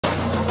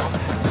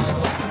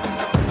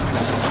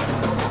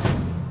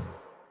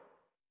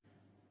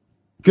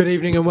Good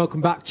evening and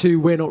welcome back to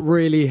We're Not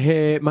Really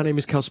Here. My name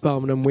is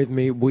Spellman and with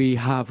me we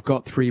have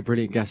got three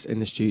brilliant guests in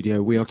the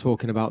studio. We are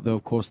talking about, though,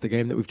 of course, the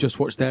game that we've just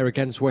watched there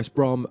against West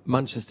Brom.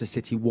 Manchester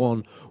City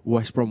won,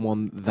 West Brom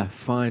won the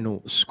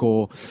final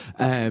score.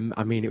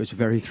 It was a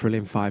very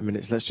thrilling 5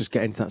 minutes. Let's just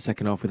get into that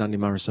second half with Andy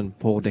Morrison,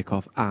 Paul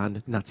Dickov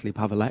and Natalie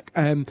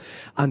Paweleck.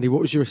 Andy,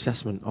 what was your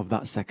assessment of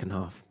that second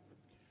half?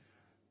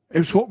 It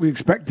was what we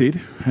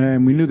expected.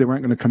 We knew they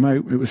weren't going to come out.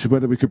 It was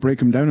whether we could break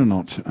them down or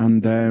not.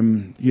 And,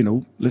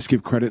 let's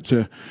give credit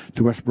to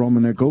West Brom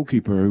and their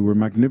goalkeeper, who were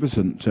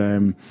magnificent.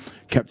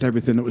 Kept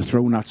everything that was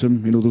thrown at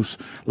them. Those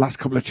last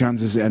couple of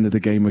chances at the end of the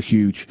game were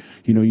huge.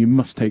 You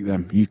must take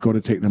them. You've got to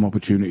take them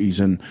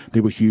opportunities. And they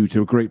were huge. They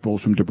were great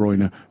balls from De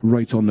Bruyne,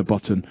 right on the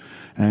button.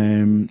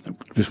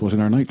 This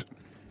wasn't our night.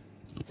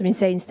 Some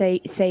insane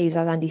saves,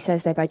 as Andy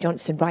says there, by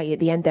Johnson right at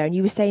the end there. And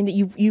you were saying that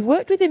you've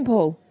worked with him,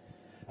 Paul.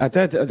 I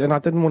did, and I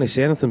didn't want to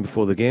say anything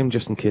before the game,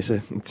 just in case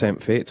of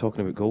tempt fate, talking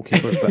about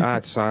goalkeepers. But I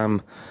had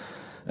Sam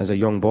as a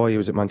young boy. He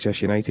was at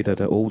Manchester United, at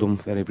Oldham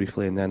very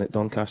briefly, and then at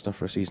Doncaster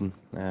for a season.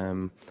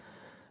 And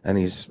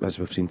he's, as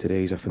we've seen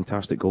today, he's a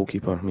fantastic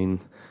goalkeeper.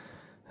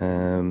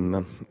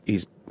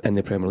 He's in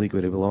the Premier League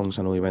where he belongs.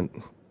 I know he went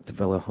to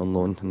Villa on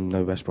loan, and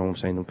now West Brom have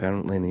signed him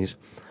permanently, and he's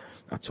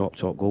a top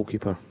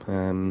goalkeeper.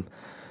 And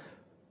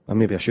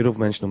maybe I should have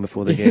mentioned him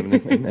before the game,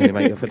 and he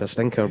might have had a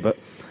stinker, but.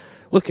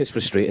 Look, it's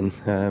frustrating,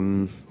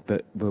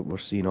 but we're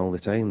seeing all the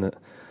time that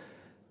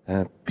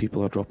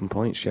people are dropping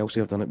points.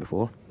 Chelsea have done it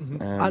before,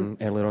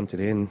 earlier on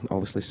today, and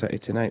obviously City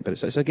tonight. But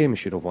it's a game we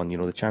should have won.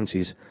 The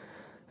chances,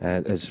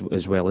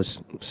 as well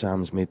as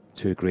Sam's made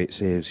two great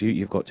saves,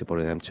 you've got to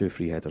borrow them, 2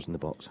 free headers in the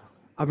box.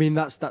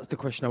 That's the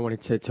question I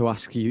wanted to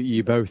ask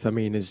you both.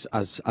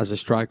 As a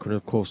striker, and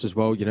of course as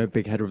well,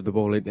 big header of the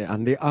ball,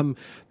 and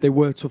they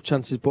were tough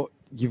chances, but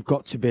you've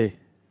got to be.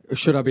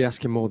 Should I be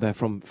asking more there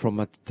from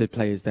the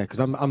players there? Because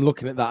I'm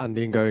looking at that,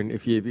 Andy, and going,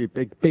 if you're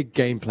big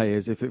game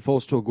players, if it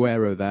falls to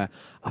Aguero there,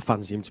 I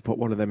fancy him to put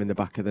one of them in the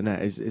back of the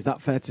net. Is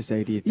that fair to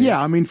say, do you think?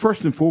 Yeah,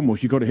 first and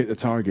foremost, you've got to hit the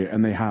target,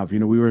 and they have.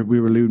 We were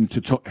alluding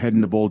to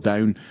heading the ball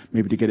down,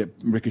 maybe to get it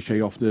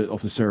ricochet off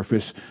the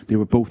surface. They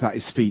were both at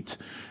his feet.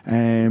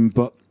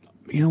 But,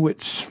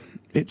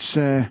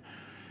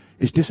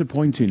 it's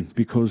disappointing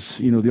because,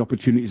 the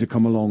opportunities have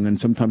come along and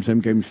sometimes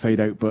them games fade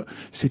out, but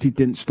City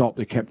didn't stop.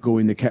 They kept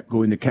going, they kept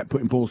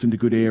putting balls into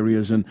good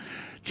areas, and,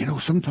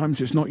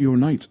 sometimes it's not your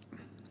night.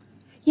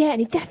 Yeah,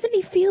 and it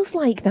definitely feels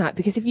like that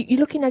because if you're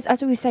looking,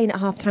 as we were saying at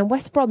half-time,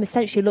 West Brom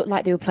essentially looked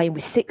like they were playing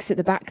with 6 at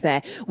the back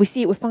there. We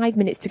see it with 5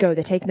 minutes to go.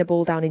 They're taking the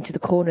ball down into the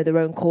corner, their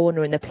own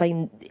corner, and they're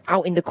playing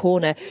out in the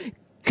corner,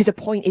 because a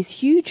point is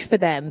huge for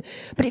them.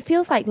 But it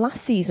feels like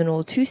last season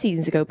or 2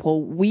 seasons ago,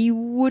 Paul, we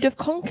would have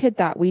conquered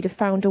that. We'd have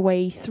found a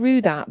way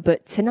through that.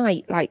 But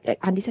tonight, like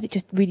Andy said,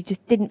 it really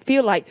didn't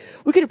feel like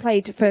we could have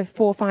played for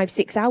 4, 5,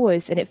 6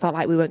 hours and it felt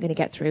like we weren't going to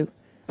get through.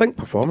 I think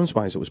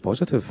performance-wise it was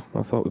positive.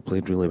 I thought we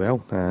played really well.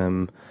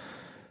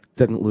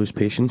 Didn't lose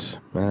patience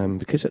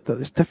because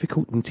it's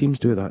difficult when teams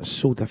do that. It's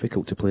so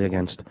difficult to play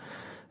against.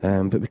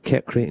 But we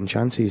kept creating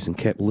chances and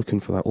kept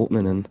looking for that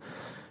opening, and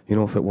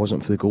if it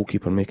wasn't for the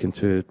goalkeeper making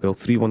 3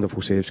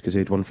 wonderful saves, because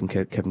they'd one from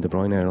Kevin De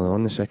Bruyne early on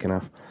in the second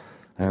half,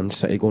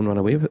 City go and run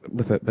away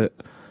with it. But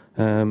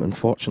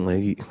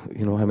unfortunately,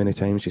 how many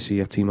times you see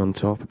a team on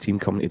top, a team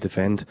coming to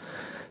defend.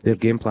 Their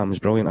game plan was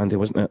brilliant, Andy,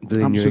 wasn't it?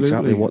 They knew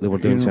exactly what they were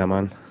doing to a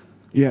man.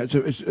 Yeah,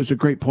 it's a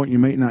great point you're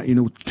making that.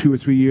 2 or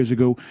 3 years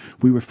ago,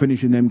 we were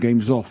finishing them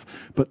games off,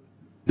 but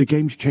the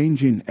game's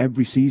changing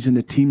every season.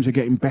 The teams are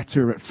getting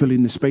better at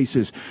filling the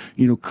spaces,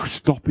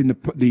 stopping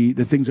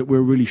the things that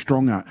we're really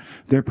strong at.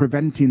 They're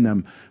preventing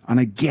them. And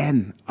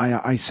again,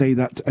 I say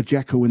that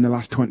Ajeko in the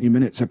last 20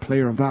 minutes, a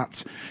player of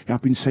that.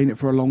 I've been saying it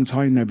for a long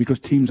time now, because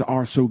teams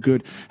are so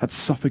good at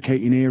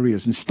suffocating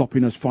areas and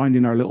stopping us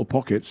finding our little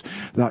pockets,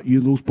 that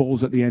you lose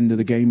balls at the end of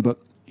the game. But,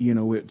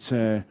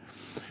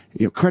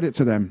 it's credit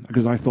to them,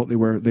 because I thought they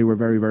were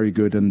very, very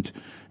good. And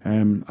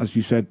as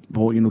you said,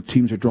 Paul,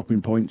 teams are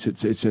dropping points.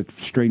 It's a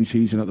strange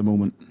season at the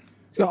moment.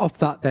 So off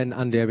that then,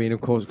 Andy,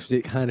 of course, because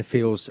it kind of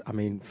feels,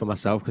 for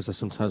myself, because I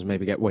sometimes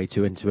maybe get way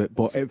too into it,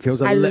 but it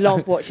feels... I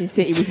love watching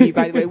City with you,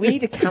 by the way. We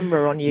need a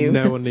camera on you.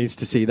 No one needs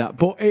to see that.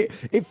 But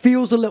it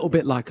feels a little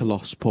bit like a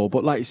loss, Paul.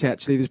 But like you say,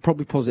 actually, there's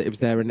probably positives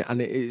there,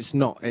 and it's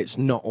not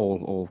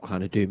all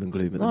kind of doom and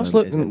gloom at the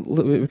moment.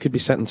 Look, we could be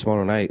sitting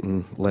tomorrow night,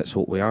 and let's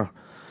hope we are.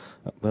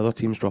 The other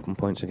team's dropping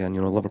points again.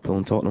 Liverpool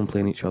and Tottenham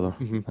playing each other.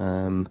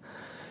 Mm-hmm.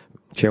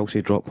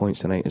 Chelsea dropped points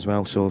tonight as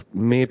well. So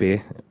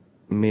maybe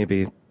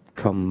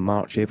come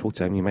March, April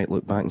time, you might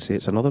look back and say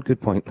it's another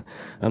good point.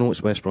 I know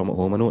it's West Brom at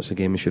home. I know it's a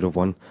game we should have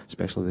won,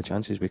 especially the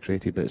chances we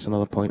created, but it's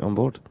another point on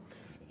board.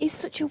 It's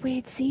such a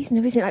weird season,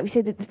 though, isn't it? Like we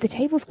said, the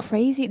table's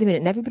crazy at the minute,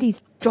 and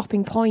everybody's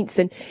dropping points,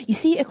 and you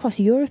see it across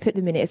Europe at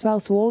the minute as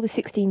well. So all the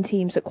 16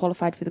 teams that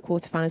qualified for the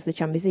quarterfinals of the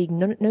Champions League,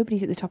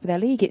 nobody's at the top of their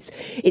league.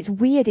 It's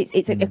weird.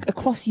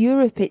 Across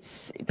Europe,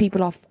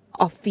 people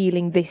are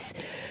feeling this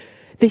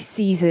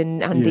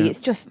season, Andy. Yeah. It's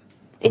just...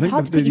 It's I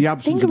hard think to put the your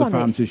absence finger of the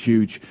on fans it. is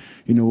huge.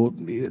 You know,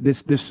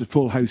 this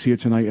full house here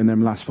tonight in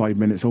them last 5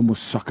 minutes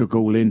almost suck a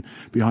goal in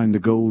behind the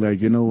goal there.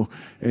 You know,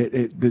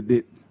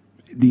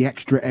 the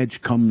extra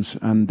edge comes,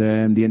 and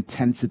the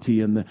intensity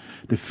and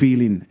the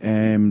feeling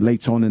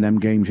late on in them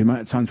games. The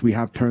amount of times we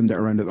have turned it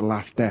around at the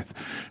last death,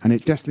 and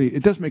it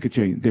does make a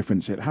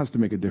difference. It has to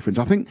make a difference.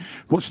 I think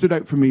what stood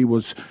out for me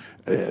was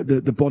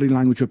the body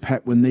language of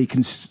Pep when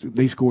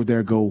they scored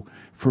their goal.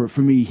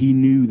 For me, he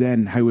knew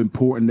then how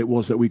important it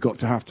was that we got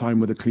to half time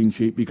with a clean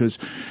sheet, because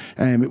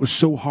it was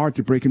so hard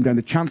to break him down.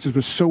 The chances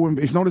were so.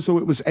 It's not as though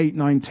it was 8,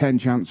 9, 10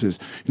 chances.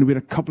 You know, we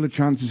had a couple of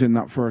chances in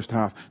that first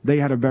half. They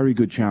had a very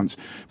good chance.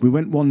 We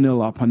went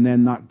 1-0 up, and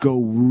then that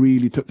goal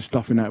really took the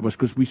stuffing out of us,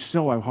 because we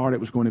saw how hard it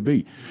was going to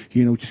be.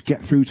 You know, just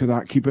get through to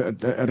that, keep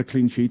it at a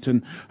clean sheet,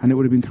 and it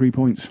would have been 3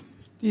 points.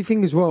 Do you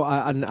think as well,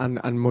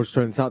 and more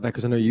strengths out there,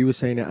 because I know you were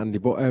saying it, Andy,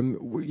 but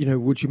you know,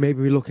 would you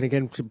maybe be looking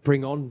again to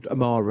bring on a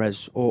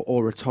Mahrez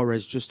or a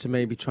Torres just to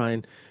maybe try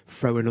and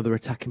throw another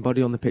attacking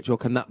body on the pitch, or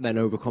can that then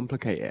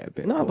overcomplicate it a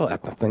bit? No, look, I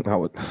think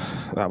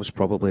that was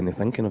probably in the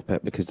thinking of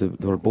Pep, because they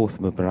were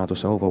both with Bernardo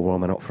Silva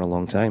warming up for a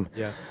long time.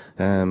 Yeah.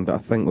 But I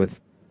think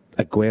with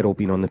Aguero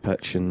being on the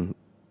pitch and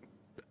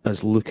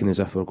us looking as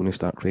if we were going to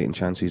start creating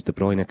chances, De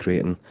Bruyne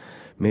creating,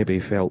 maybe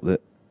he felt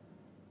that,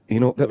 you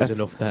know, There was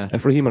enough there.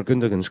 If Raheem or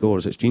Gundogan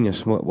scores, it's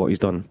genius what he's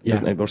done, Yeah.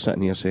 isn't it? We're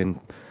sitting here saying,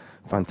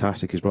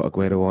 fantastic, he's brought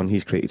Aguero on,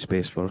 he's created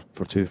space for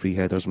 2 free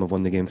headers, and we've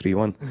won the game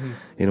 3-1.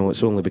 You know,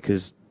 it's only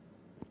because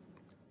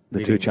the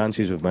Really? 2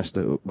 chances we've missed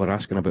that we're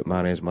asking about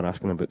Mahrez, we're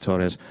asking about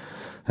Torres.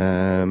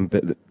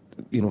 But,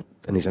 you know,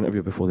 in his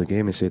interview before the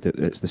game, he said that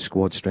it's the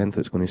squad strength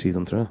that's going to see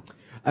them through.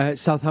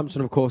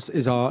 Southampton, of course,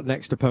 is our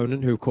next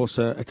opponent, who, of course,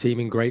 are a team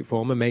in great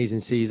form,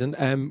 amazing season.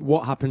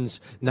 What happens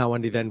now,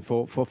 Andy, then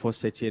for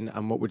City,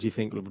 and what would you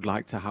think would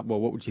like to happen? Well,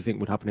 what would you think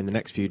would happen in the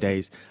next few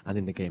days and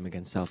in the game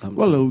against Southampton?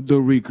 Well,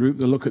 they'll regroup.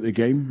 They'll look at the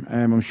game.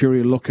 I'm sure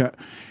he'll look at.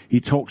 He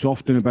talks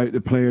often about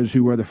the players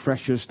who are the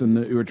freshest and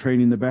who are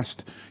training the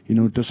best. You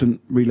know,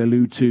 doesn't really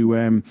allude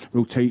to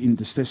rotating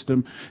the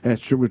system,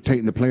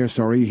 rotating the players.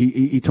 Sorry,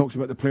 he talks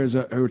about the players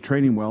who are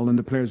training well and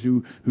the players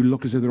who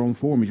look as if they're on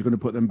form. He's going to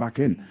put them back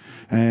in,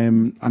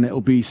 and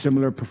it'll be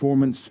similar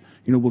performance.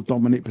 You know, we'll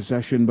dominate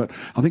possession. But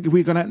I think if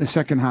we'd gone out in the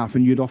second half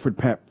and you'd offered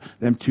Pep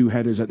them 2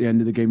 headers at the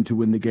end of the game to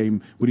win the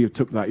game, would he have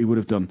took that? He would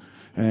have done.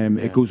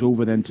 It goes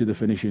over then to the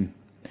finishing.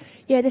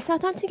 Yeah, the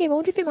Southampton game, I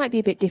wonder if it might be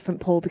a bit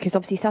different, Paul, because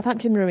obviously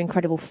Southampton are in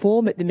incredible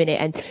form at the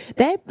minute, and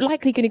they're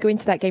likely going to go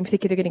into that game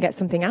thinking they're going to get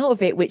something out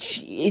of it,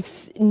 which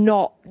is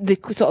not the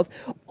sort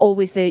of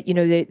always the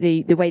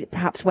way that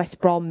perhaps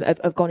West Brom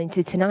have gone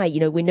into tonight.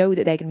 You know, we know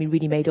that they're going to be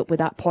really made up with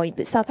that point,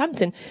 but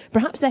Southampton,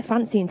 perhaps they're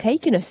fancying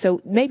taking us,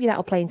 so maybe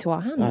that'll play into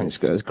our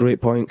hands. It's a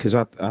great point, because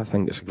I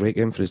think it's a great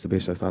game for us to be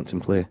Southampton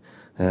play,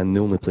 and they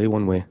only play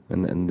one way,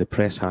 and they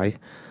press high.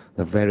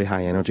 They're very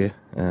high energy.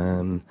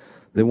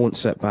 They won't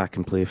sit back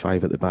and play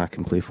 5 at the back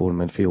and play 4 in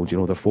midfield. You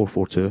know, they're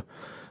 4-4-2,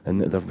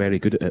 and they're very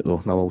good at it,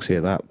 though. I will say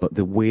that. But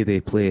the way they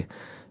play,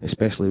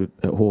 especially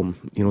at home,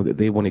 you know,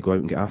 they want to go out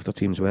and get after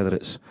teams, whether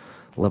it's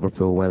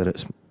Liverpool, whether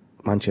it's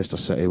Manchester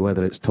City,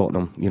 whether it's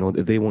Tottenham. You know,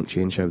 they won't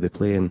change how they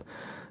play, and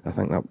I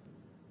think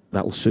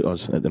that'll suit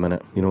us at the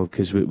minute. You know,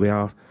 because we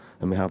are,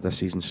 and we have this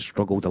season,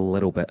 struggled a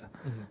little bit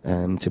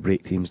to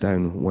break teams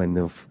down when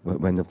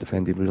they've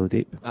defended really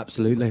deep.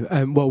 Absolutely.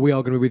 Well, we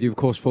are going to be with you, of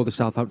course, for the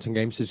Southampton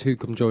game, so who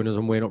come join us,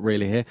 and we're not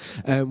really here.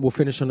 We'll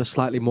finish on a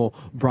slightly more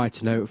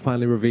brighter note,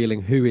 finally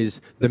revealing who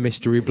is the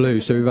Mystery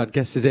Blue. So we've had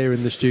guests here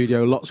in the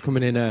studio, lots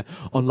coming in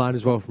online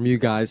as well from you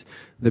guys.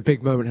 The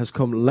big moment has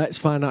come. Let's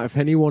find out if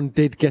anyone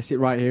did guess it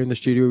right here in the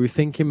studio. We were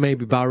thinking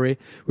maybe Barry,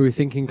 we were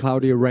thinking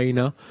Claudia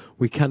Reyna.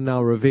 We can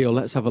now reveal.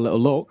 Let's have a little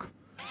look.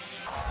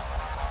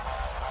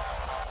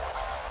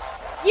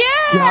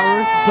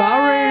 Gareth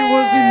Barry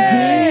was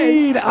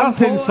indeed. That's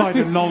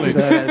insider knowledge.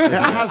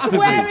 I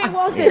swear it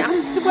wasn't.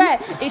 I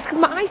swear.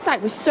 My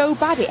eyesight was so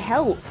bad it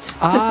helped.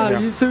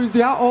 So it was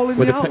all in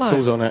With the the outline.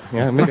 pixels on it.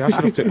 Yeah, maybe I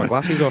should have took my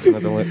glasses off and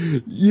had a look.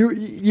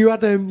 You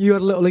had a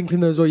little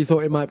inkling there as well. You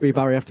thought it might be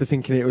Barry after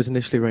thinking it was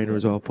initially Rayner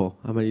as well, Paul.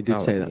 I mean, you did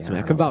say that to me.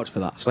 I can vouch for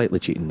that. Slightly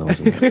cheating, though,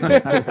 isn't it?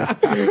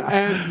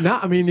 Nat,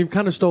 I mean, you've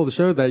kind of stole the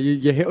show there.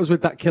 You hit us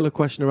with that killer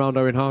question around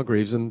Owen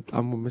Hargreaves, and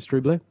I'm Mystery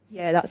Blue.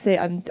 Yeah, that's it.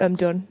 I'm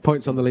done.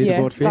 Points on the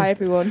leaderboard for you. Bye,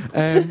 everyone.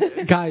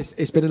 Guys,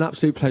 it's been an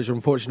absolute pleasure.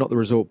 Unfortunately, not the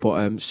result,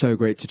 but so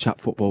great to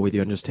chat football with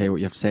you and just hear what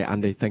you have to say.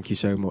 Andy, thank you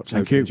so much.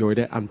 Thank Hope you you. enjoyed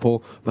it. And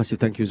Paul, massive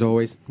thank you as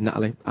always.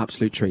 Natalie,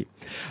 absolute treat.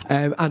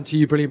 And to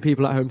you brilliant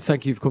people at home,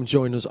 thank you for coming to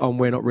join us on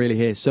We're Not Really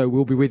Here. So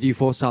we'll be with you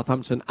for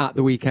Southampton at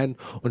the weekend.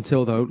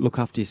 Until though, look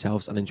after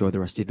yourselves and enjoy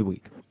the rest of the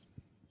week.